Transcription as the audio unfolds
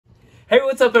Hey,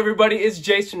 what's up everybody? It's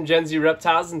Jace from Gen Z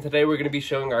Reptiles, and today we're going to be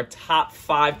showing our top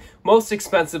 5 most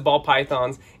expensive ball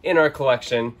pythons in our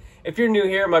collection. If you're new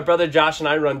here, my brother Josh and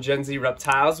I run Gen Z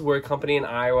Reptiles. We're a company in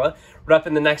Iowa,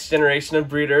 repping the next generation of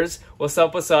breeders. What's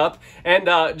up, what's up? And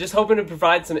just hoping to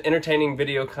provide some entertaining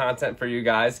video content for you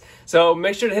guys. So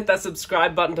make sure to hit that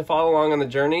subscribe button to follow along on the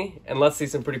journey, and let's see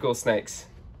some pretty cool snakes.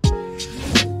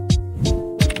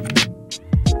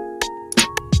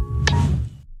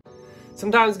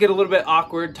 Sometimes get a little bit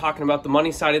awkward talking about the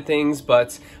money side of things,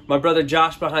 but my brother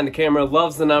Josh behind the camera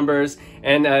loves the numbers,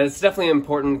 and it's definitely an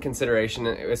important consideration,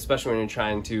 especially when you're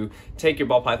trying to take your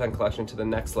ball python collection to the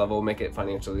next level, make it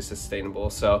financially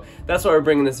sustainable. So that's why we're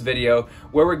bringing this video.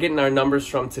 Where we're getting our numbers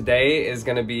from today is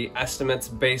going to be estimates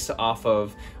based off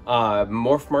of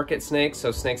morph market snakes,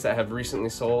 so snakes that have recently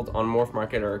sold on morph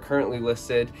market or are currently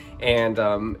listed, and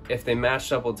if they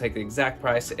matched up, we'll take the exact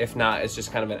price. If not, it's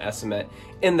just kind of an estimate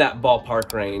in that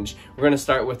ballpark range. We're going to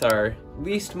start with our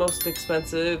least most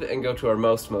expensive and go to our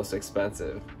most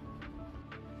expensive.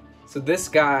 So this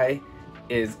guy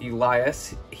is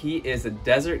Elias. He is a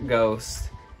desert ghost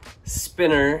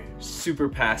spinner super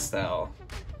pastel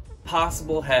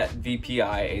possible het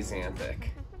VPI axanthic.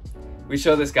 We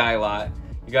show this guy a lot.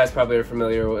 You guys probably are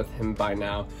familiar with him by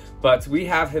now, but we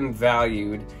have him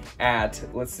valued at,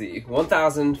 let's see,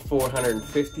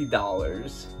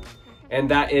 $1,450, and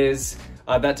that is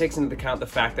that takes into account the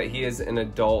fact that he is an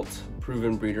adult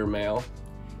proven breeder male.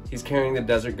 He's carrying the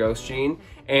desert ghost gene,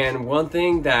 and one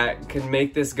thing that can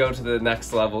make this go to the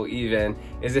next level even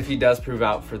is if he does prove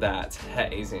out for that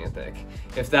het axanthic.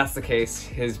 If that's the case,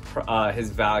 his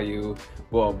value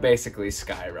will basically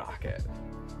skyrocket.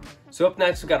 So up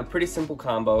next, we got a pretty simple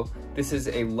combo. This is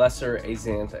a lesser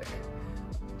axanthic.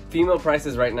 Female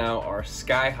prices right now are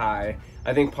sky high.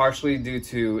 I think partially due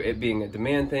to it being a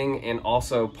demand thing, and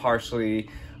also partially,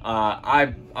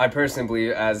 I personally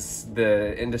believe as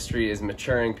the industry is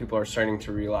maturing, people are starting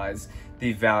to realize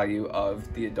the value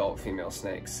of the adult female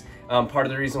snakes. Part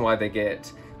of the reason why they get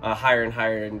higher and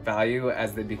higher in value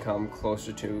as they become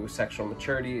closer to sexual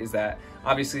maturity is that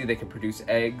obviously they can produce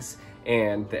eggs,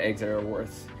 and the eggs are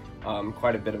worth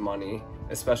quite a bit of money,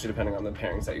 especially depending on the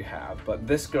pairings that you have. But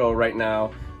this girl right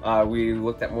now, we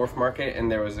looked at Morph Market,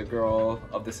 and there was a girl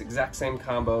of this exact same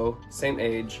combo, same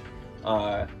age,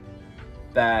 that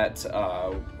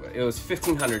it was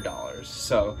 $1,500.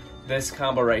 So this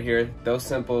combo right here, though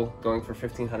simple, going for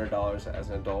 $1,500 as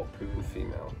an adult proven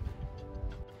female.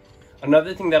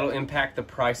 Another thing that'll impact the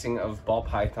pricing of ball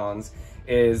pythons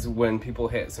is when people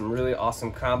hit some really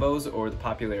awesome combos or the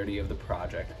popularity of the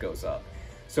project goes up.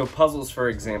 So puzzles, for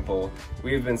example,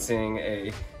 we've been seeing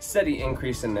a steady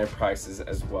increase in their prices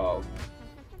as well.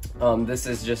 This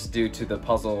is just due to the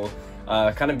puzzle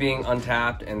kind of being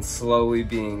untapped and slowly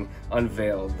being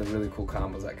unveiled, the really cool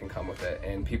combos that can come with it.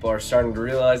 And people are starting to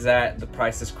realize that the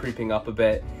price is creeping up a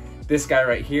bit. This guy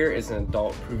right here is an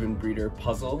adult proven breeder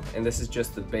puzzle, and this is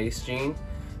just the base gene.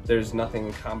 There's nothing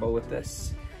in combo with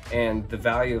this. And the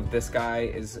value of this guy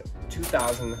is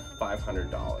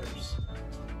 $2,500.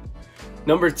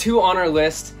 Number 2 on our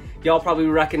list, y'all probably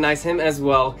recognize him as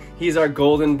well. He's our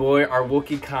golden boy, our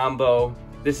Wookiee combo.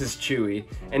 This is Chewy,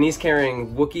 and he's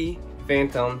carrying Wookiee,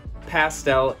 Phantom,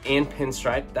 Pastel, and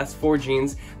Pinstripe. That's 4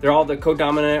 genes. They're all the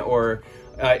codominant or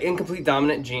incomplete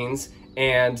dominant genes,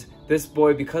 and this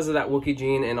boy, because of that Wookiee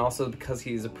gene and also because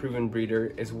he's a proven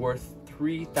breeder, is worth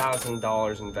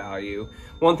 $3,000 in value.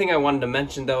 One thing I wanted to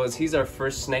mention though is he's our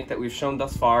first snake that we've shown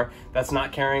thus far that's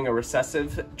not carrying a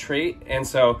recessive trait, and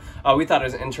so we thought it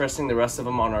was interesting. The rest of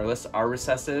them on our list are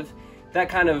recessive. That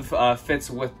kind of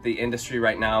fits with the industry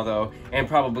right now though, and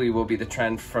probably will be the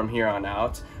trend from here on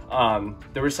out.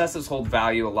 The recessives hold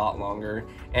value a lot longer,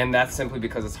 and that's simply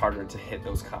because it's harder to hit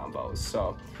those combos.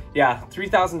 So yeah,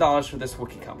 $3,000 for this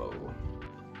Wookiee combo.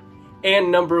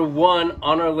 And number 1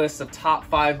 on our list of top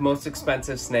 5 most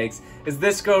expensive snakes is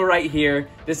this girl right here.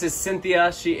 This is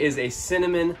Cynthia. She is a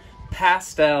cinnamon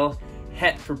pastel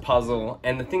het for puzzle,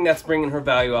 and the thing that's bringing her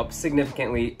value up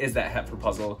significantly is that het for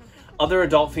puzzle. Other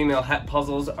adult female het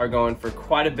puzzles are going for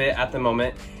quite a bit at the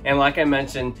moment, and like I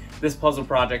mentioned, this puzzle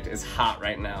project is hot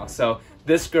right now. So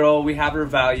this girl, we have her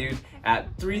valued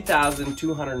at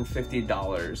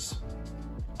 $3,250.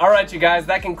 Alright you guys,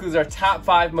 that concludes our top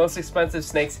 5 most expensive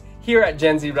snakes here at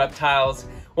Gen Z Reptiles.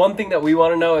 One thing that we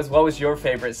want to know is, what was your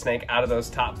favorite snake out of those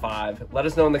top 5? Let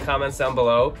us know in the comments down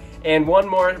below. And one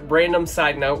more random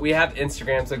side note, we have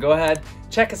Instagram, so go ahead,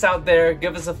 check us out there,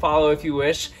 give us a follow if you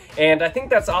wish. And I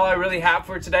think that's all I really have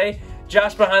for today.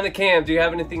 Josh behind the cam, do you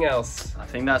have anything else? I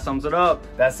think that sums it up.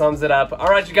 That sums it up.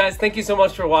 Alright you guys, thank you so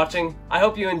much for watching. I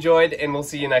hope you enjoyed, and we'll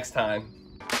see you next time.